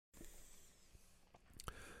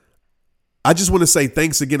I just want to say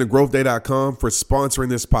thanks again to GrowthDay.com for sponsoring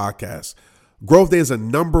this podcast. GrowthDay is a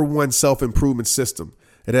 #1 self-improvement system.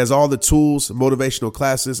 It has all the tools, motivational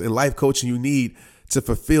classes, and life coaching you need to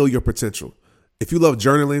fulfill your potential. If you love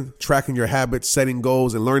journaling, tracking your habits, setting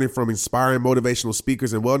goals, and learning from inspiring motivational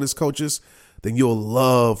speakers and wellness coaches, then you'll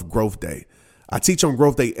love GrowthDay. I teach on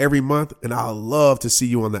GrowthDay every month, and I'd love to see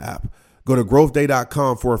you on the app. Go to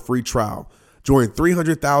GrowthDay.com for a free trial. Join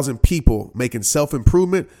 300,000 people making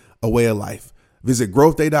self-improvement a way of life. Visit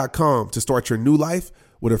GrowthDay.com to start your new life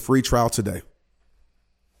with a free trial today.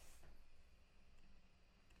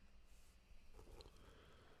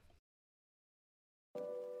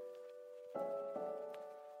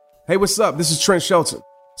 Hey, what's up? This is Trent Shelton.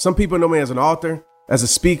 Some people know me as an author, as a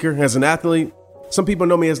speaker, as an athlete. Some people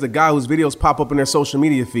know me as the guy whose videos pop up in their social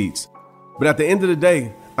media feeds. But at the end of the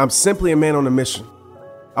day, I'm simply a man on a mission.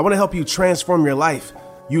 I want to help you transform your life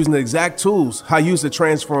using the exact tools I use to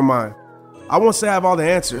transform mine. I won't say I have all the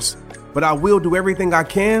answers, but I will do everything I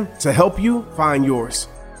can to help you find yours.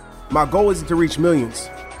 My goal isn't to reach millions.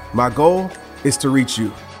 My goal is to reach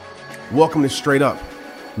you. Welcome to Straight Up.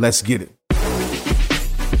 Let's get it.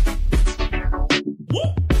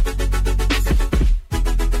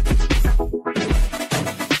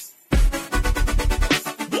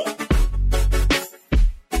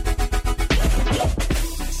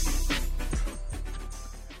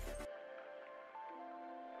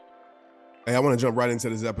 Hey, I want to jump right into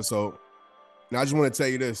this episode. Now, I just want to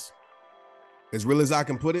tell you this. As real as I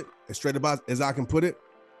can put it, as straight about as I can put it,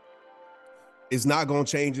 it's not going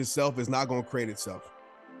to change itself. It's not going to create itself.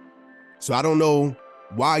 So I don't know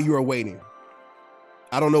why you are waiting.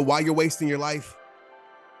 I don't know why you're wasting your life.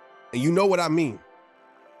 And you know what I mean.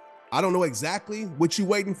 I don't know exactly what you're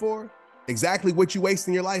waiting for, exactly what you're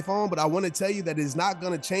wasting your life on, but I want to tell you that it's not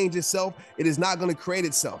going to change itself. It is not going to create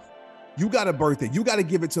itself. You got to birth it. You got to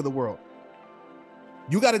give it to the world.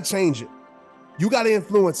 You got to change it. You got to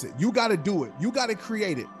influence it. You got to do it. You got to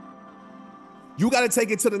create it. You got to take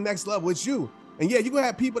it to the next level. It's you. And yeah, you're going to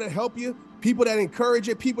have people that help you, people that encourage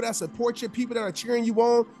you, people that support you, people that are cheering you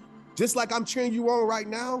on, just like I'm cheering you on right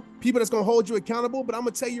now, people that's going to hold you accountable. But I'm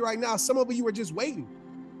going to tell you right now, some of you are just waiting.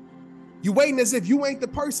 You waiting as if you ain't the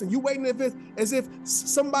person. You waiting as if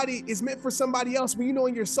somebody is meant for somebody else when you know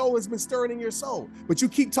in your soul has been stirring in your soul. But you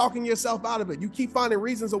keep talking yourself out of it. You keep finding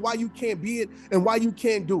reasons of why you can't be it and why you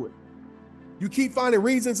can't do it. You keep finding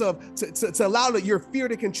reasons to allow your fear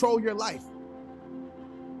to control your life,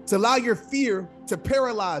 to allow your fear to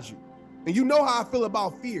paralyze you. And you know how I feel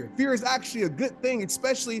about fear. Fear is actually a good thing,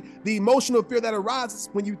 especially the emotional fear that arises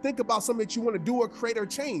when you think about something that you want to do or create or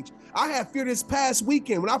change. I had fear this past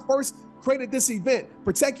weekend when I first created this event,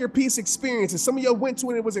 Protect Your Peace experience. And some of y'all went to it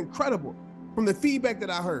and it was incredible from the feedback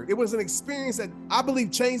that I heard. It was an experience that I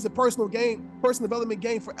believe changed the personal development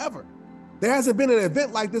game forever. There hasn't been an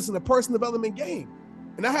event like this in the personal development game.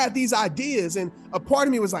 And I had these ideas and a part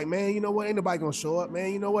of me was like, man, you know what? Ain't nobody gonna show up,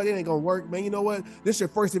 man. You know what? It ain't gonna work, man. You know what? This is your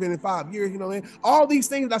first event in 5 years, you know, man. All these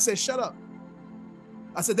things that I said, shut up.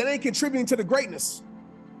 I said, that ain't contributing to the greatness.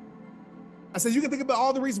 I said, you can think about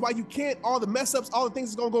all the reasons why you can't, all the mess ups, all the things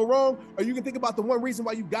that's gonna go wrong, or you can think about the one reason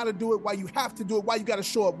why you gotta do it, why you have to do it, why you gotta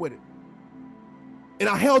show up with it. And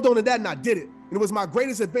I held on to that and I did it. And it was my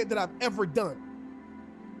greatest event that I've ever done.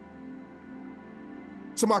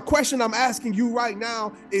 So my question I'm asking you right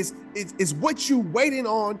now is what you waiting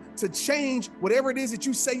on to change whatever it is that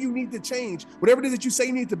you say you need to change, whatever it is that you say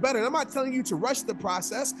you need to better. And I'm not telling you to rush the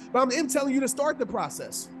process, but I'm telling you to start the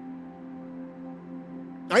process.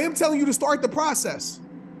 I am telling you to start the process.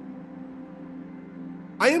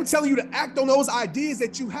 I am telling you to act on those ideas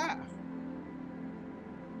that you have.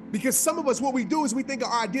 Because some of us, what we do is we think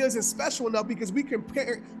our ideas is special enough because we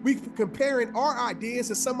comparing our ideas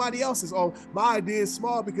to somebody else's. Oh, my idea is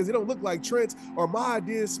small because it don't look like Trent's, or my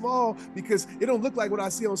idea is small because it don't look like what I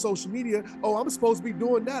see on social media. Oh, I'm supposed to be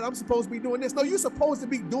doing that. I'm supposed to be doing this. No, you're supposed to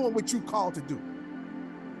be doing what you called to do.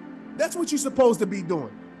 That's what you're supposed to be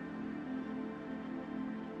doing.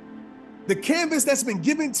 The canvas that's been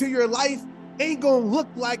given to your life ain't gonna look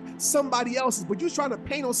like somebody else's, but you're trying to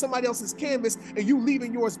paint on somebody else's canvas and you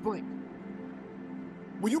leaving yours blank.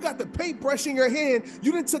 When you got the paintbrush in your hand,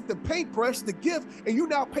 you done took the paintbrush, the gift, and you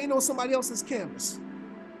now paint on somebody else's canvas.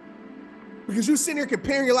 Because you sitting here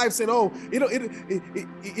comparing your life saying, oh,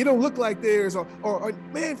 it don't look like theirs, or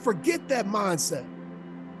man, forget that mindset.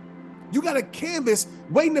 You got a canvas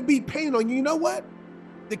waiting to be painted on you. You know what?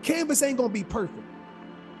 The canvas ain't gonna be perfect.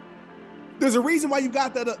 There's a reason why you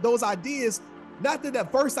got those ideas. Not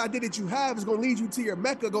that first idea that you have is going to lead you to your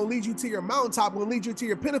Mecca, going to lead you to your mountaintop, going to lead you to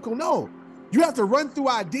your pinnacle. No, you have to run through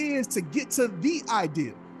ideas to get to the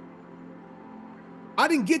idea. I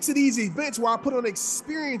didn't get to these events where I put on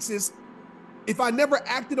experiences if I never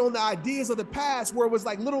acted on the ideas of the past, where it was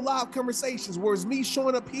like little live conversations, where it was me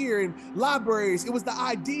showing up here in libraries. It was the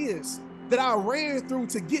ideas that I ran through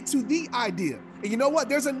to get to the idea. And you know what?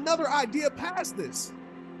 There's another idea past this.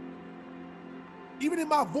 Even in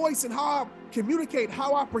my voice and how I communicate,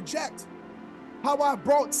 how I project, how I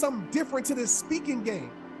brought something different to this speaking game.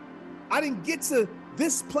 I didn't get to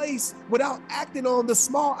this place without acting on the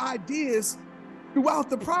small ideas throughout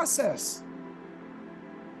the process.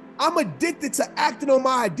 I'm addicted to acting on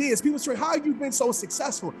my ideas. People say, how have you been so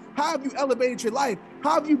successful? How have you elevated your life?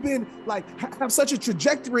 How have you been like, have such a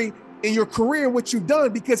trajectory in your career, what you've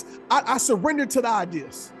done? Because I surrendered to the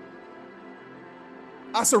ideas.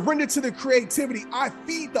 I surrendered to the creativity. I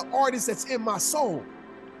feed the artist that's in my soul.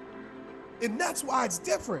 And that's why it's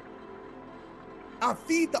different. I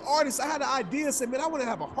feed the artist. I had an idea, said, man, I want to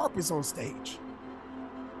have a harpist on stage.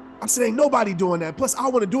 I said, ain't nobody doing that. Plus, I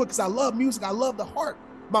want to do it because I love music. I love the harp.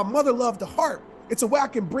 My mother loved the harp. It's a way I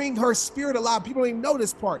can bring her spirit alive. People don't even know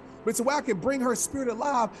this part, but it's a way I can bring her spirit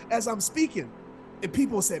alive as I'm speaking. And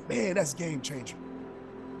people said, man, that's game changer.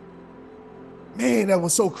 Man, that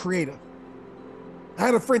was so creative. I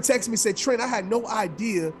had a friend text me, said, Trent, I had no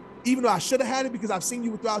idea, even though I should have had it because I've seen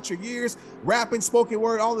you throughout your years, rapping, spoken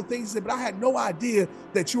word, all the things, he said, but I had no idea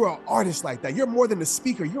that you are an artist like that. You're more than a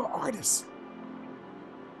speaker, you're an artist.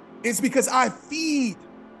 It's because I feed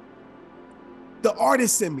the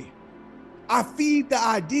artist in me. I feed the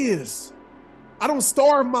ideas. I don't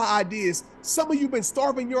starve my ideas. Some of you have been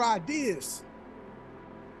starving your ideas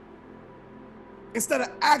instead of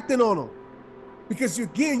acting on them. Because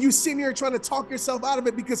again, you sitting here trying to talk yourself out of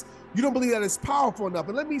it because you don't believe that it's powerful enough.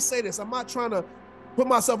 And let me say this, I'm not trying to put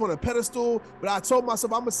myself on a pedestal, but I told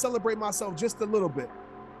myself I'm gonna celebrate myself just a little bit.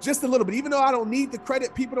 Just a little bit. Even though I don't need the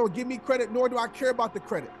credit, people don't give me credit, nor do I care about the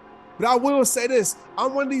credit. But I will say this,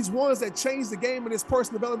 I'm one of these ones that changed the game in this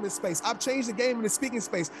personal development space. I've changed the game in the speaking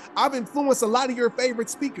space. I've influenced a lot of your favorite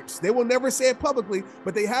speakers. They will never say it publicly,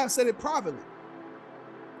 but they have said it privately.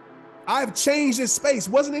 I've changed this space.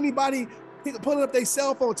 Wasn't anybody pulling up their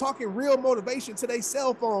cell phone, talking real motivation to their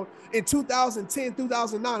cell phone in 2010,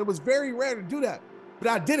 2009. It was very rare to do that, but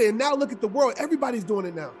I did it. And now look at the world. Everybody's doing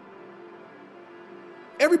it now.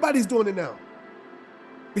 Everybody's doing it now.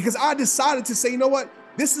 Because I decided to say, you know what?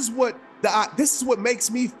 This is what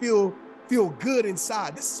makes me feel good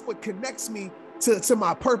inside. This is what connects me to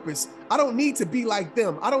my purpose. I don't need to be like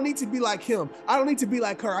them. I don't need to be like him. I don't need to be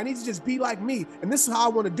like her. I need to just be like me. And this is how I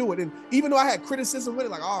want to do it. And even though I had criticism with it,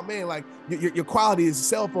 like, oh man, like your quality is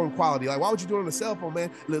cell phone quality. Like, why would you do it on a cell phone,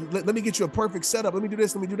 man? Let me get you a perfect setup. Let me do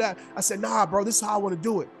this, let me do that. I said, nah, bro, this is how I want to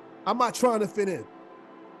do it. I'm not trying to fit in.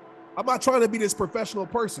 I'm not trying to be this professional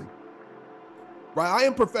person, right? I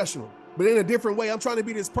am professional, but in a different way. I'm trying to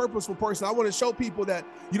be this purposeful person. I want to show people that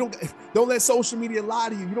you don't let social media lie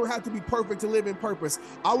to you. You don't have to be perfect to live in purpose.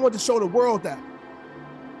 I want to show the world that.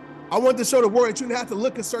 I want to show the world that you don't have to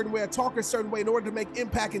look a certain way or talk a certain way in order to make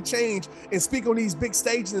impact and change and speak on these big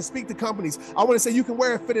stages and speak to companies. I want to say you can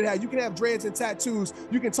wear a fitted hat. You can have dreads and tattoos.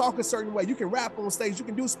 You can talk a certain way. You can rap on stage. You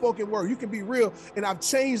can do spoken word. You can be real. And I've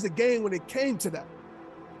changed the game when it came to that.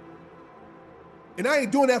 And I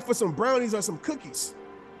ain't doing that for some brownies or some cookies.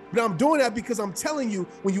 But I'm doing that because I'm telling you,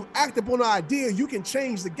 when you act upon an idea, you can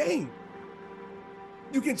change the game.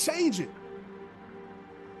 You can change it.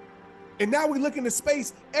 And now we look into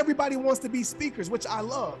space, everybody wants to be speakers, which I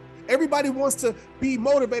love. Everybody wants to be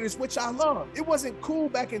motivators, which I love. It wasn't cool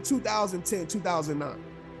back in 2010, 2009.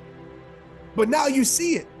 But now you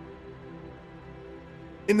see it.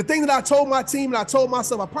 And the thing that I told my team and I told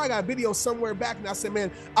myself, I probably got a video somewhere back and I said,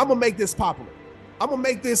 man, I'm gonna make this popular. I'm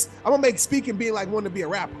gonna make speaking being like wanting to be a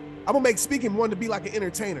rapper. I'm gonna make speaking wanting to be like an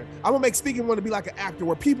entertainer. I'm gonna make speaking wanting to be like an actor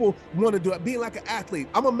where people want to do it, being like an athlete.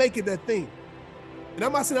 I'm gonna make it that thing. And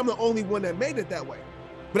I'm not saying I'm the only one that made it that way,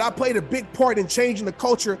 but I played a big part in changing the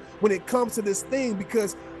culture when it comes to this thing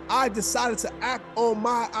because I decided to act on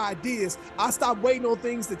my ideas. I stopped waiting on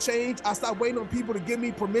things to change. I stopped waiting on people to give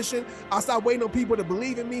me permission. I stopped waiting on people to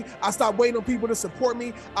believe in me. I stopped waiting on people to support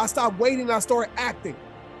me. I stopped waiting and I started acting.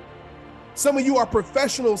 Some of you are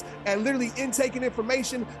professionals at literally intaking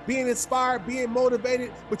information, being inspired, being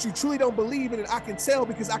motivated, but you truly don't believe in it. I can tell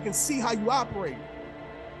because I can see how you operate.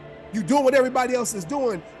 You're doing what everybody else is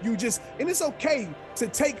doing. And it's okay to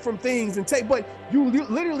take from things but you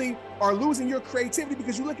literally are losing your creativity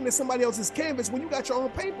because you're looking at somebody else's canvas when you got your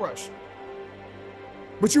own paintbrush.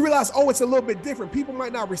 But you realize, oh, it's a little bit different. People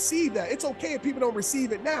might not receive that. It's okay if people don't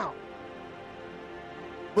receive it now.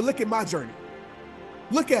 But look at my journey.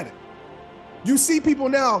 Look at it. You see people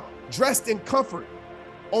now dressed in comfort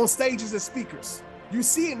on stages as speakers. You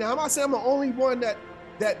see it now. I'm not saying I'm the only one that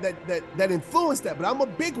that influenced that, but I'm a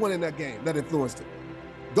big one in that game that influenced it.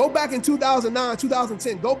 Go back in 2009,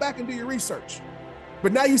 2010, go back and do your research.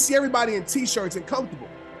 But now you see everybody in t-shirts and comfortable.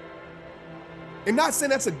 And not saying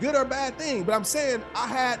that's a good or bad thing, but I'm saying I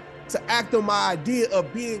had to act on my idea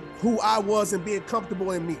of being who I was and being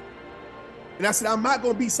comfortable in me. And I said, I'm not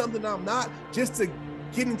going to be something I'm not just to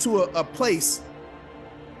get into a place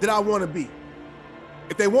that I want to be.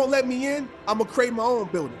 If they won't let me in, I'm going to create my own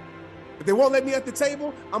building. If they won't let me at the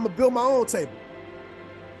table, I'm going to build my own table.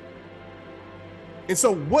 And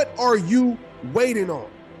so what are you waiting on?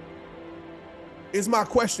 Is my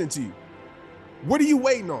question to you. What are you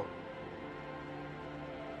waiting on?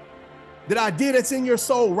 That idea that's in your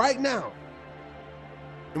soul right now.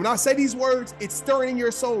 And when I say these words, it's stirring in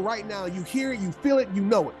your soul right now. You hear it, you feel it, you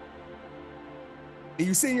know it. And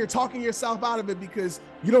you're sitting here talking yourself out of it because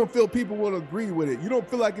you don't feel people will agree with it. You don't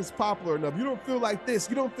feel like it's popular enough. You don't feel like this.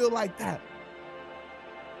 You don't feel like that.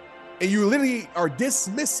 And you literally are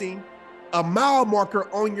dismissing a mile marker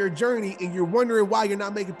on your journey, and you're wondering why you're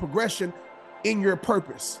not making progression in your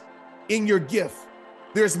purpose, in your gift.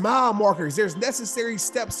 There's mile markers. There's necessary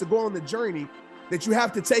steps to go on the journey that you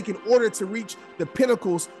have to take in order to reach the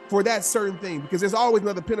pinnacles for that certain thing, because there's always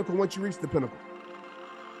another pinnacle once you reach the pinnacle.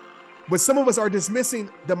 But some of us are dismissing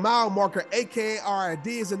the mile marker, AKA our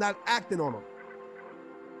ideas, and not acting on them.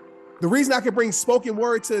 The reason I can bring spoken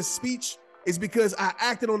word to a speech is because I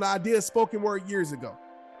acted on the idea of spoken word years ago.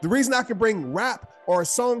 The reason I can bring rap or a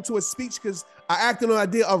song to a speech because I acted on the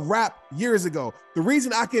idea of rap years ago. The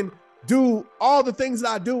reason I can do all the things that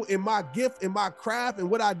I do in my gift, in my craft, and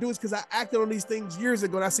what I do is because I acted on these things years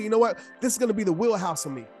ago. And I said, you know what? This is going to be the wheelhouse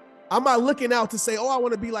of me. I'm not looking out to say, oh, I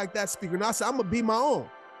want to be like that speaker. And I said, I'm going to be my own.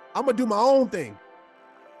 I'm going to do my own thing.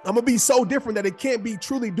 I'm going to be so different that it can't be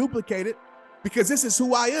truly duplicated because this is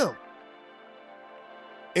who I am.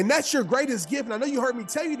 And that's your greatest gift. And I know you heard me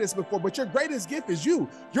tell you this before, but your greatest gift is you,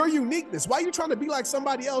 your uniqueness. Why are you trying to be like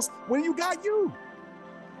somebody else when you got you?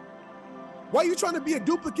 Why are you trying to be a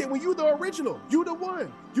duplicate when you the original? You the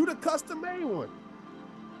one, you the custom made one.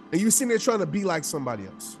 And you sitting there trying to be like somebody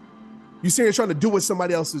else. You sitting there trying to do what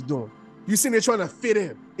somebody else is doing. You sitting there trying to fit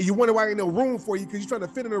in. And you wonder why ain't no room for you because you're trying to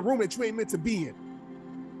fit in a room that you ain't meant to be in.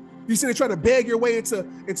 You sitting there trying to beg your way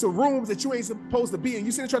into rooms that you ain't supposed to be in.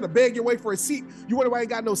 You sitting there trying to beg your way for a seat. You wonder why you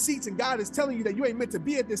ain't got no seats, and God is telling you that you ain't meant to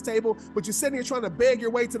be at this table, but you're sitting here trying to beg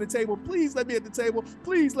your way to the table. Please let me at the table.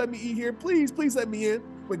 Please let me eat here. Please let me in.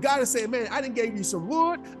 When God is saying, man, I done gave you some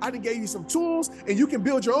wood. I done gave you some tools, and you can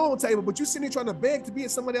build your own table, but you sitting here trying to beg to be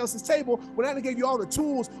at somebody else's table when I done gave you all the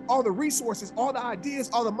tools, all the resources, all the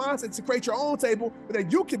ideas, all the mindsets to create your own table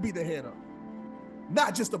that you can be the head of,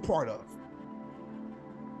 not just a part of.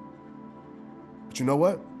 But you know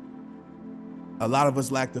what? A lot of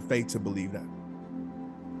us lack the faith to believe that.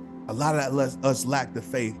 A lot of us lack the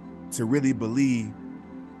faith to really believe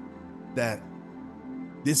that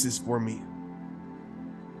this is for me.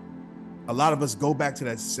 A lot of us go back to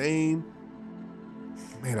that same,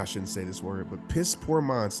 man, I shouldn't say this word, but piss poor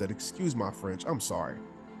mindset. Excuse my French. I'm sorry.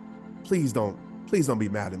 Please don't be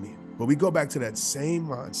mad at me. But we go back to that same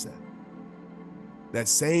mindset. That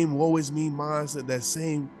same woe is me mindset, that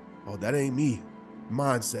same, oh, that ain't me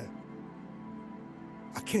mindset.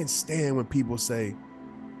 I can't stand when people say,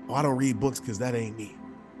 oh, I don't read books because that ain't me.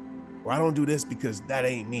 Or I don't do this because that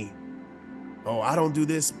ain't me. Oh, I don't do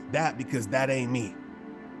this, that because that ain't me.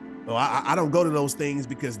 Oh, I don't go to those things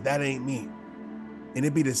because that ain't me. And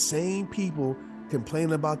it'd be the same people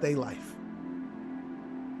complaining about their life.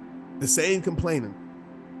 The same complaining.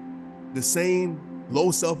 The same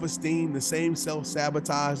low self-esteem, the same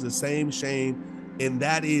self-sabotage, the same shame, and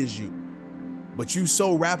that is you. But you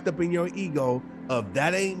so wrapped up in your ego of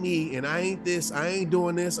that ain't me, and I ain't this, I ain't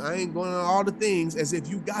doing this, I ain't going on all the things as if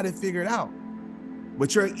you got it figured out.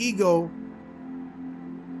 But your ego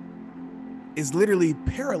is literally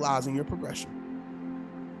paralyzing your progression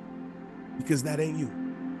because that ain't you.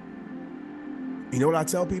 You know what I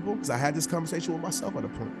tell people? Because I had this conversation with myself at a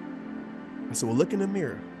point. I said, well, look in the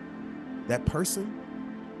mirror. That person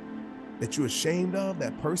that you're ashamed of,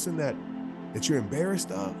 that person that you're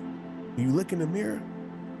embarrassed of, when you look in the mirror,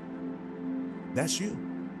 that's you.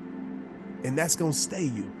 And that's going to stay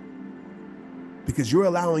you because you're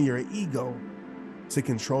allowing your ego to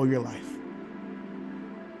control your life.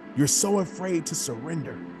 You're so afraid to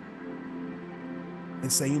surrender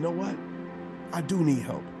and say, you know what? I do need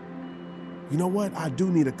help. You know what? I do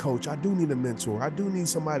need a coach. I do need a mentor. I do need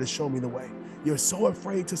somebody to show me the way. You're so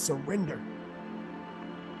afraid to surrender.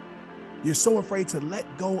 You're so afraid to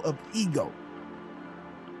let go of ego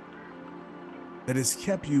that has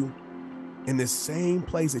kept you in this same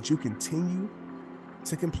place that you continue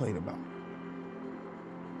to complain about.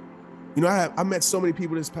 You know, I met so many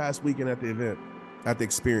people this past weekend at the event, at the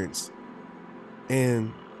experience.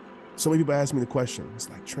 And so many people asked me the question. It's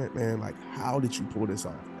like, Trent, man, like, how did you pull this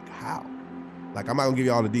off? Like, how? Like, I'm not gonna give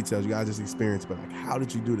you all the details. You guys just experienced, but like, how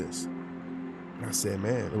did you do this? And I said,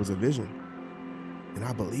 man, it was a vision. And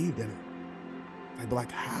I believed in it. Like, but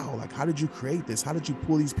like, how? Like, how did you create this? How did you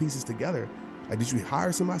pull these pieces together? Like, did you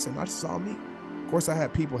hire somebody? I said, no, I just saw me. Of course, I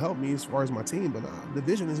had people help me as far as my team, but nah, the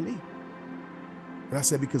vision is me. And I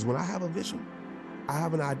said, because when I have a vision, I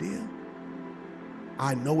have an idea,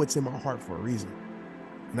 I know it's in my heart for a reason.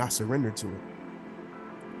 And I surrender to it.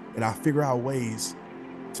 And I figure out ways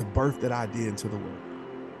to birth that idea into the world.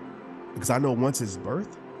 Because I know once it's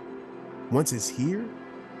birthed, once it's here,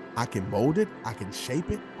 I can mold it, I can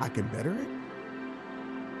shape it, I can better it.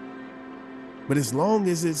 But as long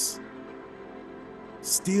as it's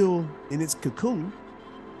still in its cocoon,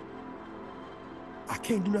 I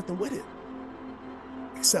can't do nothing with it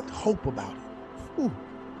except hope about it. Ooh.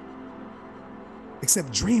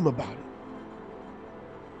 Except dream about it.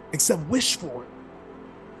 Except wish for it.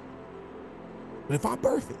 But if I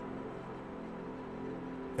birth it,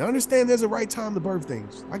 I understand there's a right time to birth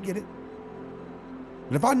things. I get it.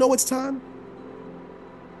 But if I know it's time,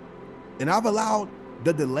 and I've allowed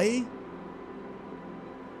the delay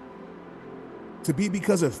to be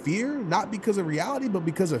because of fear, not because of reality, but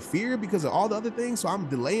because of fear, because of all the other things, so I'm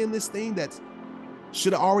delaying this thing that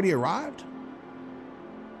should have already arrived.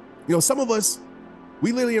 You know, some of us,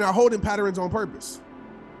 we literally in our holding patterns on purpose.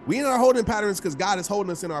 We in our holding patterns because God is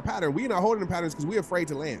holding us in our pattern. We in our holding patterns because we're afraid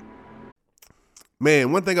to land.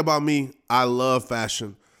 Man, one thing about me, I love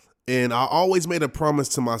fashion. And I always made a promise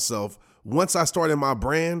to myself. Once I started my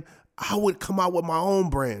brand, I would come out with my own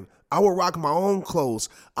brand. I would rock my own clothes.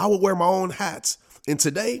 I would wear my own hats. And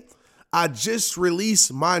today, I just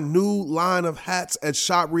released my new line of hats at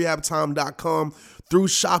shoprehabtime.com through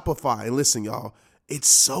Shopify. And listen, y'all, it's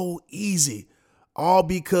so easy. All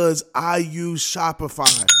because I use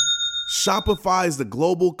Shopify. Shopify is the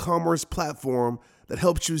global commerce platform that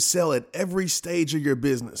helps you sell at every stage of your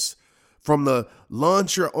business. From the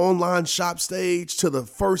launch your online shop stage to the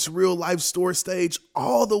first real life store stage,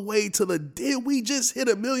 all the way to the did we just hit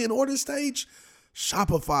 1 million order stage?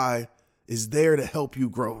 Shopify is there to help you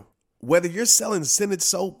grow. Whether you're selling scented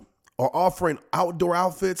soap or offering outdoor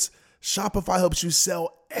outfits, Shopify helps you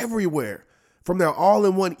sell everywhere. From their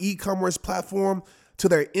all-in-one e-commerce platform to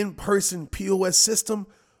their in-person POS system,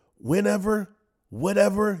 whenever,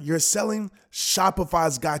 whatever you're selling,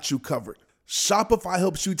 Shopify's got you covered. Shopify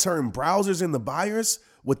helps you turn browsers into buyers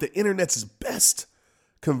with the internet's best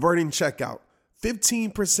converting checkout.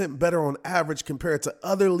 15% better on average compared to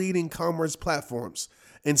other leading commerce platforms.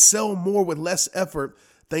 And sell more with less effort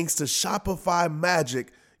thanks to Shopify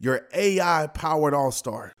Magic, your AI-powered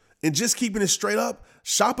all-star. And just keeping it straight up,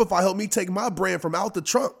 Shopify helped me take my brand from out the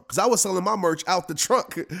trunk, because I was selling my merch out the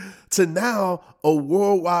trunk, to now a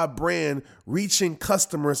worldwide brand reaching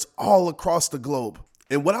customers all across the globe.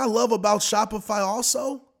 And what I love about Shopify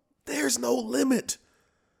also, there's no limit.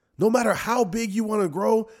 No matter how big you want to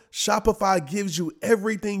grow, Shopify gives you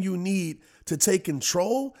everything you need to take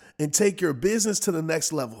control and take your business to the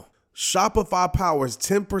next level. Shopify powers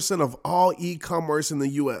 10% of all e-commerce in the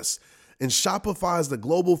US. And Shopify is the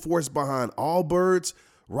global force behind Allbirds,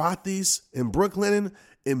 Rothy's, and Brooklinen,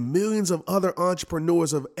 and millions of other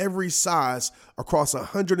entrepreneurs of every size across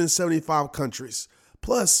 175 countries.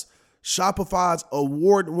 Plus, Shopify's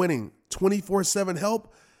award-winning 24/7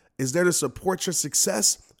 help is there to support your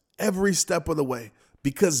success every step of the way.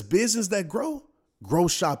 Because business that grow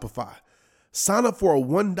Shopify. Sign up for a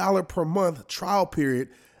 $1 per month trial period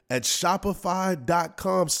at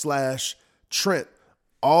shopify.com/Trent,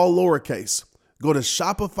 all lowercase. Go to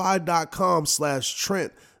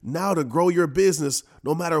shopify.com/Trent now to grow your business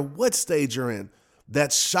no matter what stage you're in.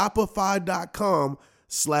 That's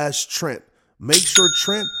shopify.com/Trent. Make sure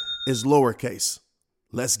Trent is lowercase.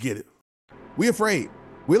 Let's get it. We're afraid.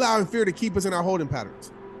 We're allowing fear to keep us in our holding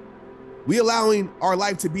patterns. We're allowing our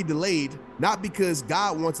life to be delayed, not because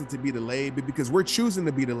God wants it to be delayed, but because we're choosing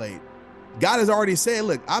to be delayed. God has already said,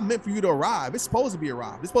 look, I meant for you to arrive. It's supposed to be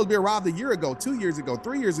arrived. It's supposed to be arrived a year ago, 2 years ago,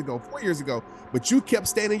 3 years ago, 4 years ago, but you kept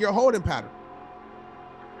staying in your holding pattern.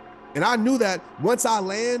 And I knew that once I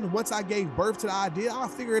gave birth to the idea, I'll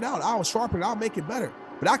figure it out. I'll sharpen it. I'll make it better.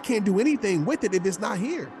 But I can't do anything with it if it's not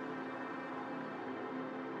here.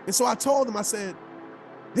 And so I told him, I said,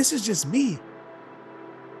 this is just me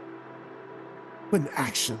putting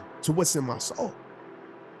action to what's in my soul.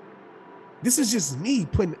 This is just me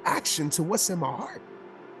putting action to what's in my heart.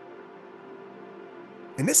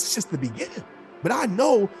 And this is just the beginning. But I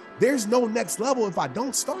know there's no next level if I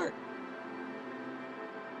don't start.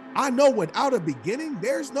 I know without a beginning,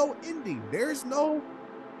 there's no ending. There's no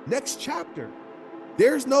next chapter.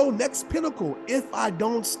 There's no next pinnacle if I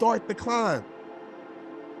don't start the climb.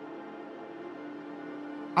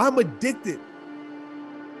 I'm addicted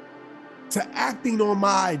to acting on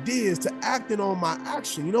my ideas, to acting on my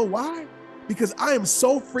action. You know why? Because I am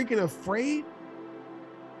so freaking afraid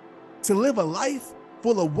to live a life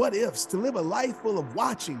full of what ifs, to live a life full of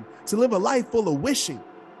watching, to live a life full of wishing.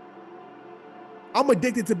 I'm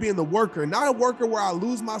addicted to being the worker, not a worker where I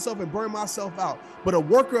lose myself and burn myself out, but a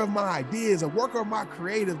worker of my ideas, a worker of my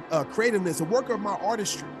creativeness, a worker of my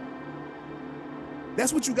artistry.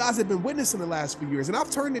 That's what you guys have been witnessing the last few years. And I've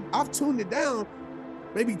tuned it down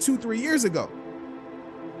maybe 2-3 years ago,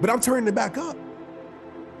 but I'm turning it back up.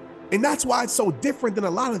 And that's why it's so different than a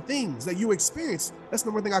lot of things that you experience. That's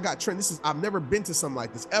the one thing I got, Trent. I've never been to something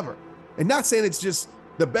like this ever. And not saying it's just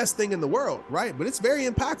the best thing in the world, right? But it's very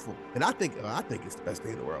impactful. And I think it's the best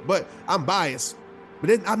thing in the world, but I'm biased.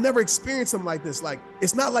 But I've never experienced something like this. Like,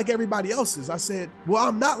 it's not like everybody else's. I said, well,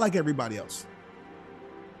 I'm not like everybody else.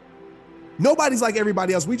 Nobody's like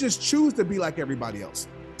everybody else. We just choose to be like everybody else.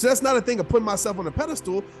 So that's not a thing of putting myself on a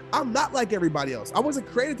pedestal. I'm not like everybody else. I wasn't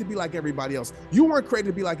created to be like everybody else. You weren't created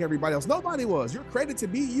to be like everybody else. Nobody was. You're created to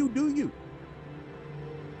be you, do you.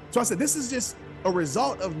 So I said, this is just a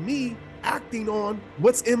result of me acting on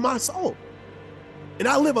what's in my soul. And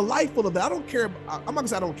I live a life full of that. I don't care. I'm not gonna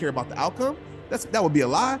say I don't care about the outcome. That would be a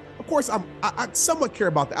lie. Of course, I somewhat care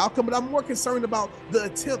about the outcome, but I'm more concerned about the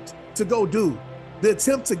attempt to go do, the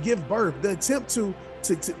attempt to give birth, the attempt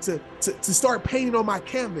to start painting on my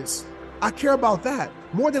canvas. I care about that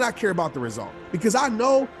more than I care about the result, because I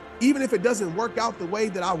know even if it doesn't work out the way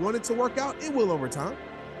that I want it to work out, it will over time.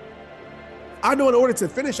 I know in order to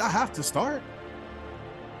finish, I have to start.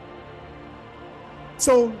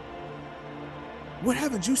 So what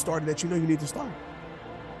haven't you started that you know you need to start?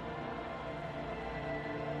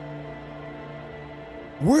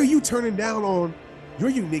 Where are you turning down on your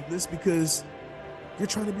uniqueness because you're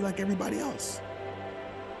trying to be like everybody else?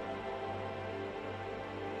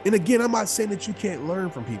 And again, I'm not saying that you can't learn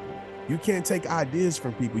from people. You can't take ideas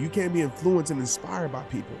from people. You can't be influenced and inspired by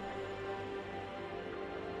people.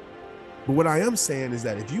 But what I am saying is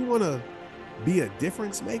that if you want to be a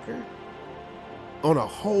difference maker on a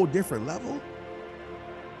whole different level,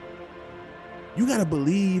 you got to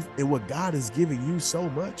believe in what God has given you so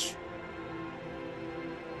much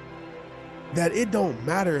that it don't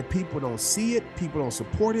matter if people don't see it, people don't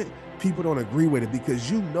support it, people don't agree with it,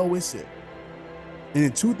 because you know it's it. And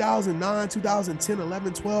in 2009, 2010,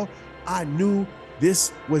 11, 12, I knew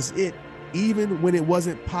this was it, even when it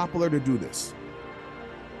wasn't popular to do this.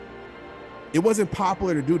 It wasn't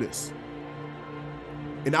popular to do this.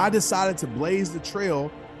 And I decided to blaze the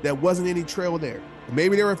trail that wasn't any trail there.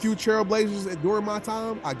 Maybe there were a few trailblazers during my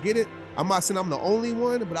time. I get it. I'm not saying I'm the only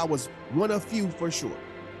one, but I was one of few for sure.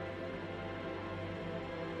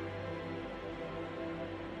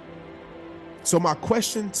 So my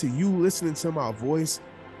question to you listening to my voice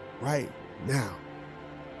right now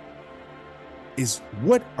is,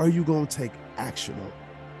 what are you going to take action on?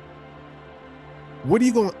 What are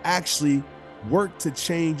you going to actually work to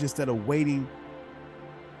change instead of waiting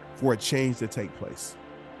for a change to take place?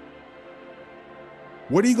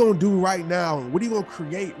 What are you going to do right now? What are you going to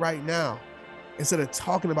create right now instead of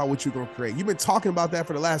talking about what you're going to create? You've been talking about that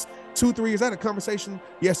for the last 2-3 years. I had a conversation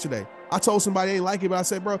yesterday. I told somebody I ain't like it, but I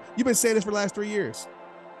said, bro, you've been saying this for the last 3 years.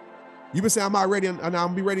 You've been saying I'm not ready and I'm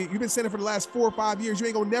gonna be ready. You've been saying it for the last 4 or 5 years. You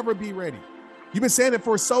ain't gonna never be ready. You've been saying it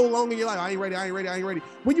for so long in your life. I ain't ready, I ain't ready, I ain't ready.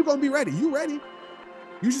 When you gonna be ready? You ready.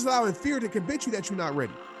 You just allowing fear to convince you that you're not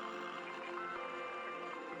ready.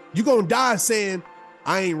 You're gonna die saying,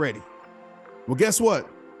 I ain't ready. Well, guess what?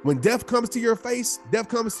 When death comes to your face, death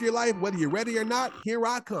comes to your life, whether you're ready or not, here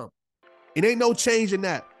I come. It ain't no change in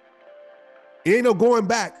that. It ain't no going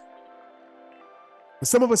back. And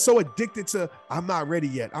some of us so addicted to, I'm not ready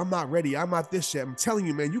yet. I'm not ready. I'm not this yet. I'm telling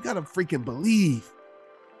you, man, you got to freaking believe.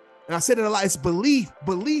 And I said it a lot. It's belief,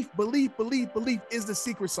 belief, belief, belief, belief is the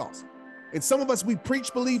secret sauce. And some of us, we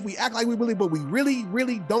preach belief, we act like we believe, but we really,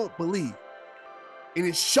 really don't believe. And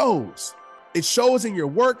it shows. It shows in your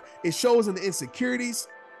work. It shows in the insecurities.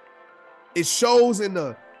 It shows in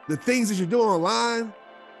the things that you're doing online,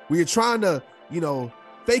 where you're trying to,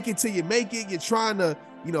 fake it till you make it. You're trying to,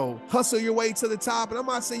 hustle your way to the top. And I'm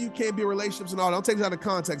not saying you can't be in relationships and all. Don't take this out of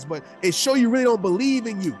context, but it shows you really don't believe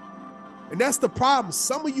in you. And that's the problem.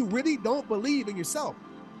 Some of you really don't believe in yourself.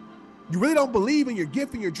 You really don't believe in your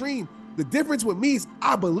gift and your dream. The difference with me is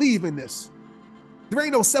I believe in this. There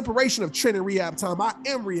ain't no separation of Trent and Rehab Time. I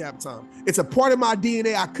am Rehab Time. It's a part of my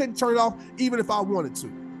DNA. I couldn't turn it off even if I wanted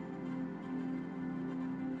to.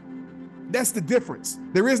 That's the difference.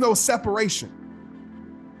 There is no separation.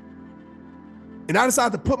 And I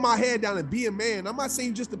decided to put my head down and be a man. I'm not saying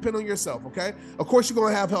you just depend on yourself, okay? Of course you're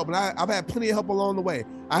gonna have help, and I've had plenty of help along the way.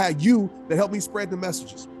 I had you that helped me spread the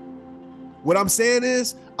messages. What I'm saying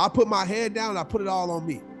is, I put my head down and I put it all on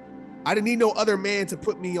me. I didn't need no other man to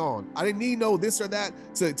put me on. I didn't need no this or that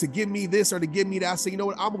to give me this or to give me that. I said, you know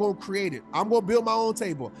what? I'm gonna create it. I'm gonna build my own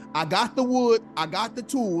table. I got the wood, I got the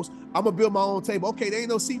tools. I'm gonna build my own table. Okay, there ain't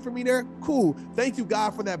no seat for me there. Cool. Thank you,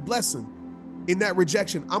 God, for that blessing. In that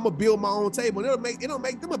rejection, I'm gonna build my own table. And it don't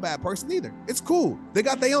make them a bad person either. It's cool. They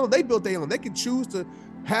got their own. They built their own. They can choose to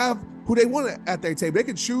have who they want at their table. They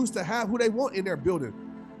can choose to have who they want in their building.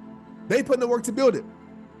 They put in the work to build it.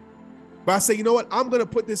 But I say, you know what? I'm gonna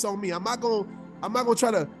put this on me. I'm not gonna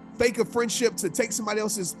try to fake a friendship to take somebody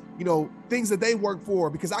else's, things that they work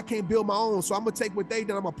for, because I can't build my own. So I'm gonna take what they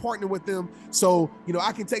done. I'm gonna partner with them. So,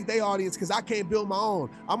 I can take their audience because I can't build my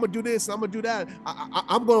own. I'm gonna do this, I'm gonna do that.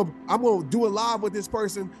 I'm gonna do a live with this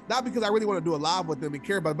person, not because I really want to do a live with them and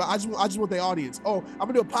care about it, but I just want their audience. Oh, I'm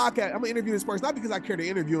gonna do a podcast. I'm gonna interview this person, not because I care to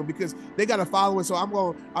interview them, because they got a following. So I'm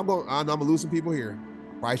gonna lose some people here.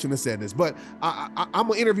 Probably shouldn't have said this, but I'm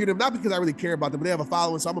gonna interview them not because I really care about them, but they have a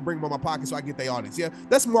following, so I'm gonna bring them on my pocket so I get their audience. Yeah,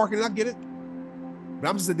 that's marketing. I get it, but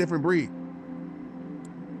I'm just a different breed,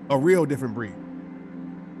 a real different breed.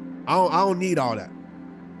 I don't need all that.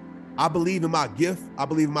 I believe in my gift. I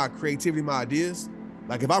believe in my creativity, my ideas.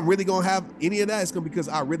 Like if I'm really gonna have any of that, it's gonna be because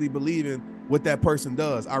I really believe in what that person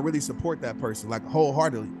does. I really support that person, like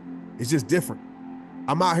wholeheartedly. It's just different.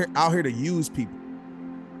 I'm out here to use people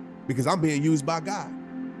because I'm being used by God.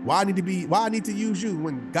 Why I need to use you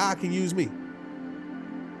when God can use me?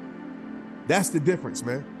 That's the difference,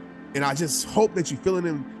 man. And I just hope that you feel it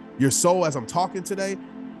in your soul as I'm talking today.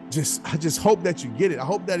 I just hope that you get it. I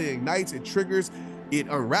hope that it ignites, it triggers, it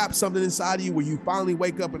unwraps something inside of you where you finally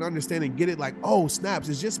wake up and understand and get it like, oh, snaps,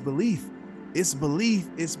 it's just belief. It's belief,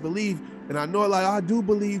 it's belief. And I know like, I do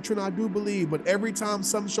believe, Trent, I do believe, but every time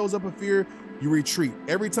something shows up of fear, you retreat.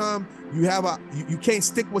 Every time you can't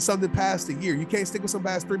stick with something past a year. You can't stick with something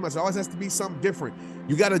past 3 months. It always has to be something different.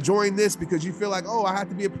 You got to join this because you feel like, oh, I have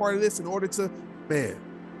to be a part of this in order to,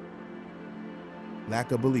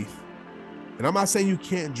 lack of belief. And I'm not saying you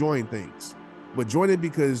can't join things, but join it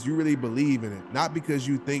because you really believe in it, not because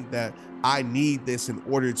you think that I need this in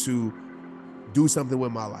order to do something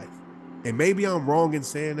with my life. And maybe I'm wrong in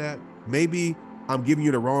saying that. Maybe I'm giving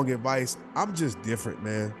you the wrong advice. I'm just different,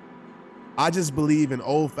 man. I just believe in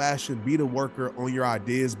old-fashioned, be the worker on your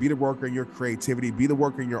ideas, be the worker in your creativity, be the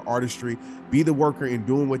worker in your artistry, be the worker in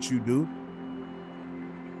doing what you do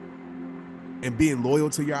and being loyal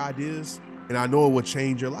to your ideas. And I know it will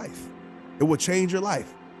change your life. It will change your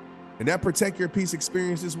life. And that Protect Your Peace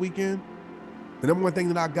experience this weekend, the number one thing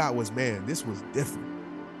that I got was, man, this was different.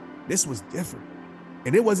 This was different.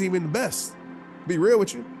 And it wasn't even the best. Be real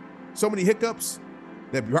with you. So many hiccups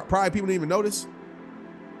that probably people didn't even notice.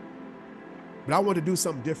 But I want to do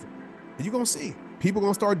something different. And you're going to see people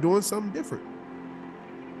going to start doing something different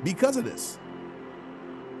because of this.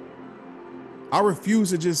 I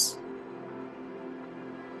refuse to just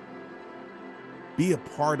be a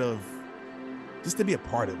part of, just to be a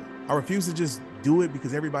part of it. I refuse to just do it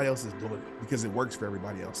because everybody else is doing it, because it works for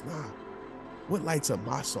everybody else. Nah. What lights up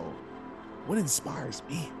my soul? What inspires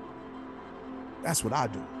me? That's what I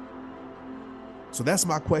do. So that's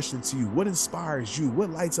my question to you. What inspires you?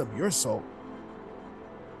 What lights up your soul?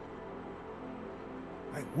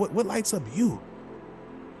 Like what lights up you?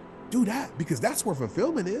 Do that, because that's where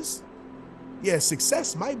fulfillment is. Yeah,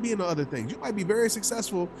 success might be in the other things. You might be very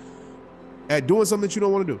successful at doing something that you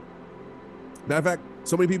don't want to do. Matter of fact,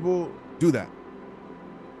 so many people do that.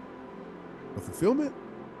 But fulfillment,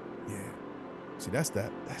 yeah. See, that's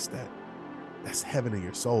heaven in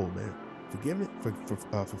your soul, man. Forgiveness,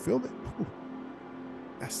 fulfillment. Whew.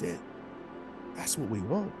 That's it. That's what we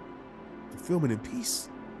want. Fulfillment and peace.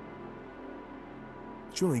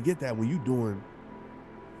 But you only get that when you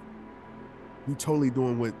totally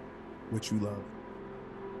doing what you love.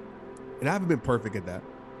 And I haven't been perfect at that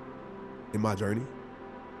in my journey.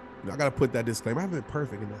 I got to put that disclaimer. I haven't been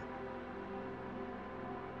perfect in that.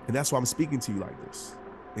 And that's why I'm speaking to you like this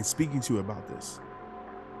and speaking to you about this.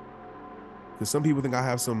 Because some people think I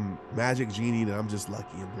have some magic genie that I'm just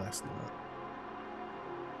lucky and blessed.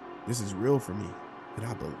 This is real for me, and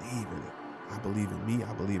I believe in it. I believe in me.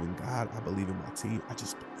 I believe in God. I believe in my team. I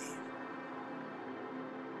just believe.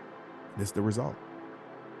 And it's the result.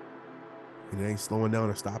 And it ain't slowing down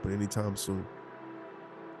or stopping anytime soon.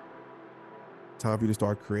 Time for you to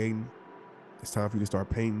start creating. It's time for you to start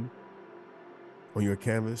painting on your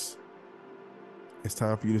canvas. It's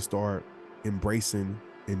time for you to start embracing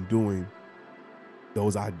and doing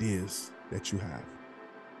those ideas that you have.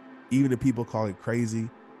 Even if people call it crazy,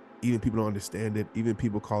 even if people don't understand it, even if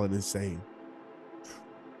people call it insane.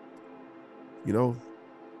 You know,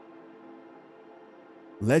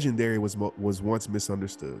 legendary was once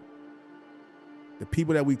misunderstood. The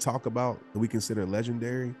people that we talk about that we consider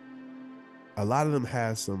legendary, a lot of them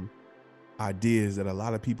have some ideas that a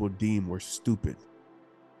lot of people deem were stupid,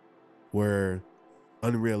 were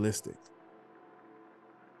unrealistic.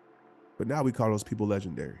 But now we call those people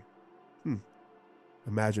legendary.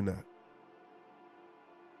 Imagine that.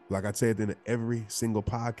 Like I say at the end of every single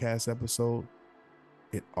podcast episode,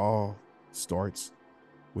 it all starts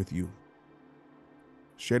with you.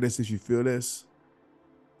 Share this if you feel this.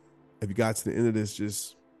 If you got to the end of this,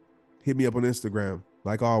 just hit me up on Instagram,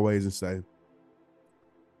 like always, and say,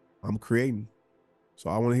 I'm creating. So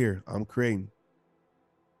I want to hear, I'm creating.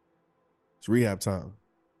 It's rehab time.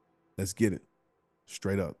 Let's get it.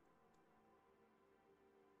 Straight up.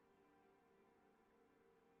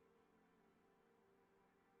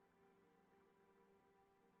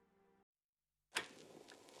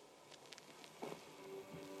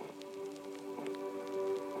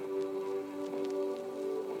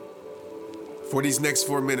 For these next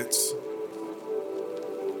 4 minutes,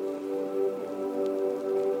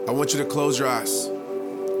 I want you to close your eyes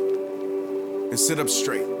and sit up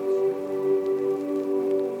straight.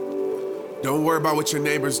 Don't worry about what your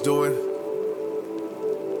neighbor's doing.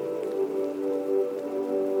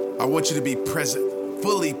 I want you to be present,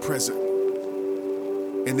 fully present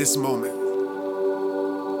in this moment.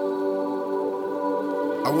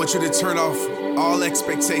 I want you to turn off all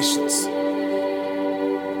expectations.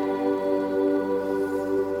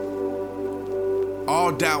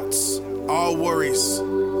 All doubts, all worries,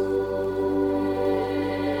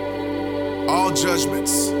 all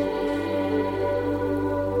judgments.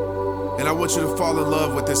 And I want you to fall in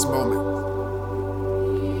love with this moment.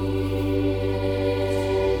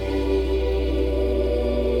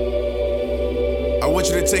 I want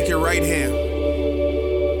you to take your right hand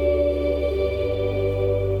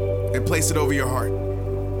and place it over your heart.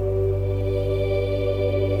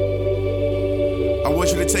 I want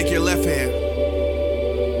you to take your left hand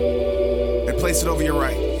and place it over your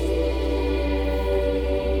right.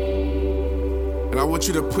 And I want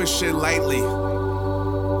you to push in lightly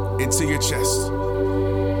into your chest.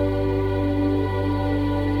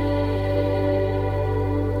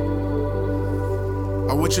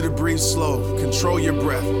 I want you to breathe slow. Control your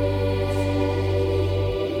breath.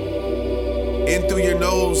 In through your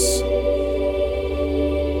nose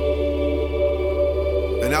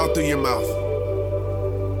and out through your mouth.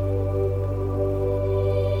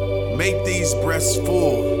 Make these breaths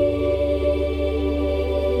full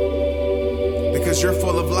because you're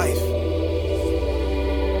full of life.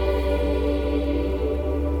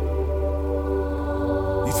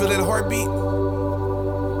 You feel that heartbeat?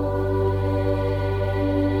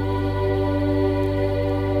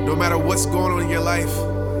 No matter what's going on in your life,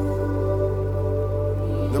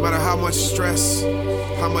 no matter how much stress,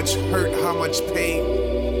 how much hurt, how much pain,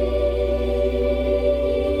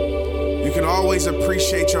 you can always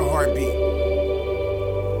appreciate your heartbeat.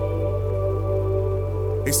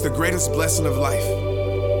 It's the greatest blessing of life.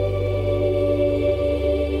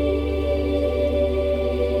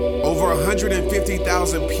 Over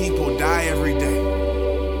 150,000 people die every day.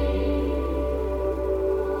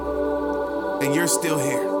 And you're still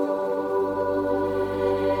here.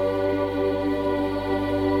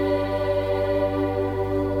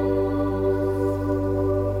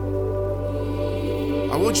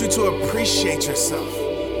 I want you to appreciate yourself.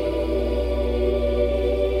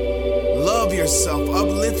 Love yourself,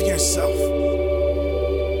 uplift yourself.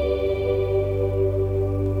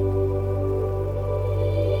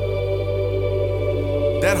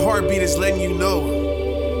 That heartbeat is letting you know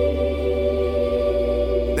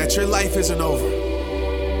that your life isn't over.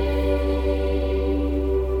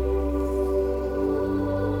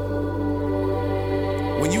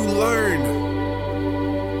 When you learn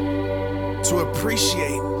to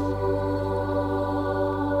appreciate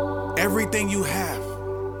everything you have,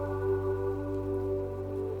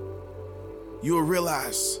 you will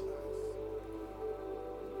realize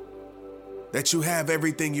that you have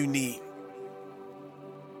everything you need.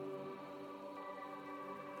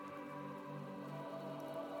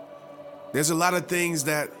 There's a lot of things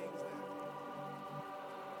that,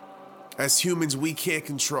 as humans, we can't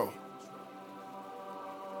control.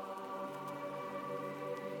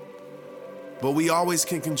 But we always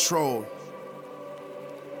can control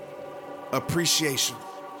appreciation.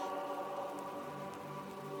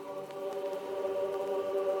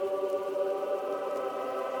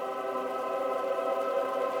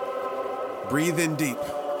 Breathe in deep.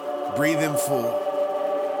 Breathe in full.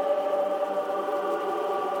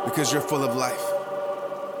 Because you're full of life.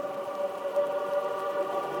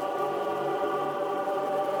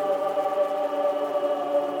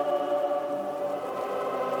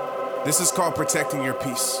 This is called protecting your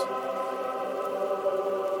peace.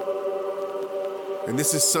 And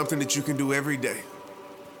this is something that you can do every day.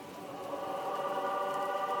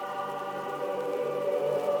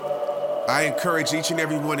 I encourage each and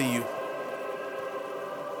every one of you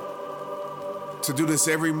to do this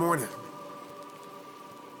every morning.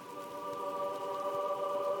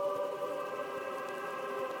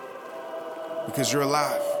 Because you're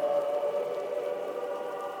alive.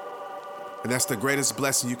 And that's the greatest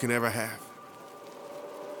blessing you can ever have.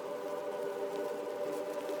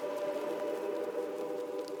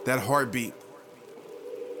 That heartbeat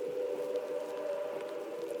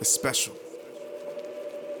is special.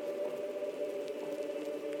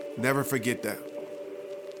 Never forget that.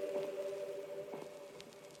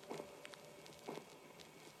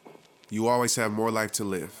 You always have more life to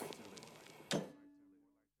live.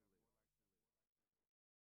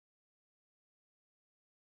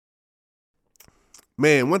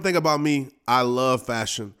 Man, one thing about me, I love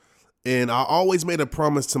fashion. And I always made a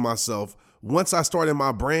promise to myself. Once I started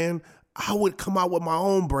my brand, I would come out with my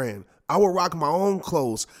own brand. I would rock my own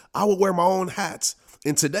clothes. I would wear my own hats.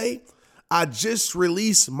 And today, I just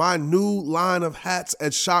released my new line of hats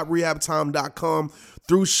at shoprehabtime.com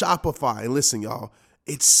through Shopify. And listen, y'all,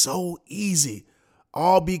 it's so easy.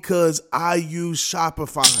 All because I use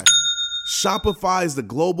Shopify. Shopify is the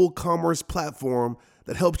global commerce platform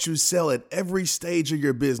that helps you sell at every stage of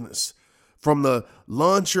your business. From the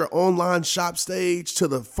launch your online shop stage to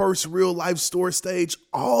the first real life store stage,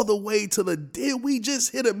 all the way to the did we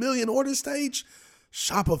just hit 1 million order stage?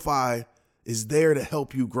 Shopify is there to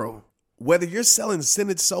help you grow. Whether you're selling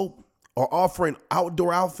scented soap or offering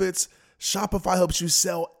outdoor outfits, Shopify helps you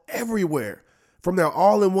sell everywhere. From their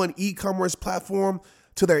all-in-one e-commerce platform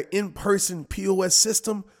to their in-person POS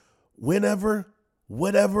system, whenever,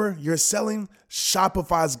 whatever you're selling,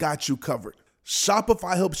 Shopify's got you covered.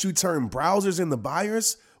 Shopify helps you turn browsers into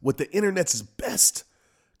buyers with the internet's best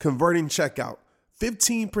converting checkout.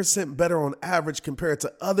 15% better on average compared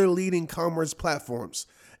to other leading commerce platforms.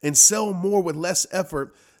 And sell more with less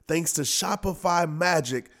effort thanks to Shopify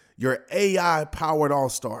Magic, your AI-powered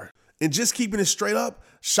all-star. And just keeping it straight up,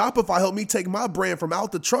 Shopify helped me take my brand from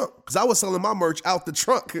out the trunk, because I was selling my merch out the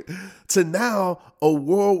trunk, to now a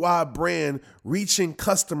worldwide brand reaching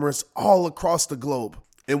customers all across the globe.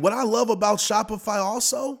 And what I love about Shopify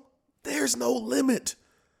also, there's no limit.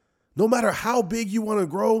 No matter how big you want to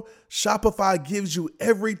grow, Shopify gives you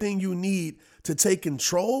everything you need to take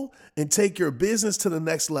control and take your business to the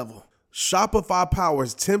next level. Shopify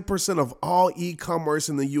powers 10% of all e-commerce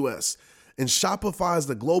in the US. And Shopify is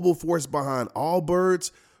the global force behind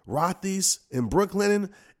Allbirds, Rothy's, and Brooklinen,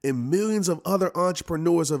 and millions of other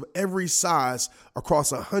entrepreneurs of every size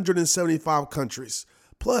across 175 countries.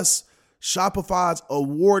 Plus, Shopify's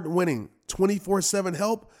award-winning 24/7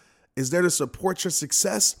 help is there to support your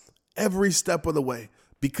success every step of the way.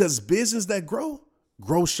 Because business that grow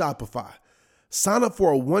Shopify. Sign up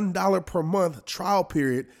for a $1 per month trial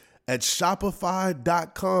period at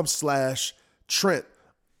shopify.com/Trent,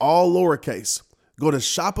 all lowercase. Go to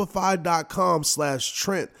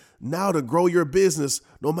shopify.com/Trent now to grow your business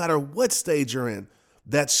no matter what stage you're in.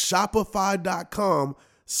 That's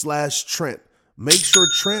shopify.com/Trent. Make sure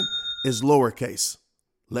Trent is lowercase.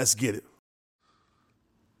 Let's get it.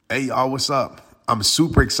 Hey, y'all, what's up? I'm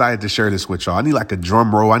super excited to share this with y'all. I need like a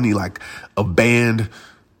drum roll. I need like a band.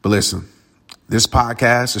 But listen, this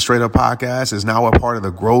podcast, the Straight Up Podcast, is now a part of the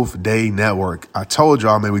Growth Day Network. I told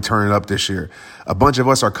y'all, man, we turn it up this year. A bunch of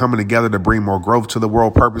us are coming together to bring more growth to the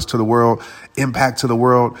world, purpose to the world, impact to the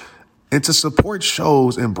world, and to support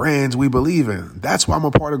shows and brands we believe in. That's why I'm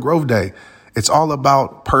a part of Growth Day. It's all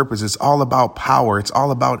about purpose. It's all about power. It's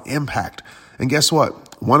all about impact. And guess what?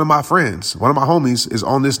 One of my friends, one of my homies is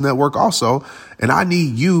on this network also, and I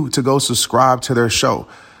need you to go subscribe to their show,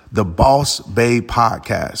 the Boss Babe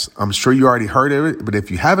Podcast. I'm sure you already heard of it, but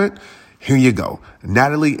if you haven't, here you go.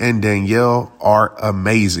 Natalie and Danielle are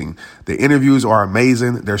amazing. The interviews are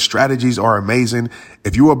amazing. Their strategies are amazing.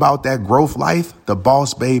 If you're about that growth life, the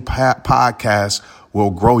Boss Babe Podcast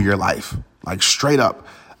will grow your life. Like straight up.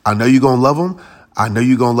 I know you're going to love them. I know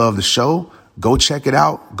you're going to love the show. Go check it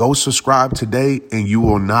out. Go subscribe today and you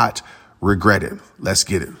will not regret it. Let's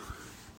get it.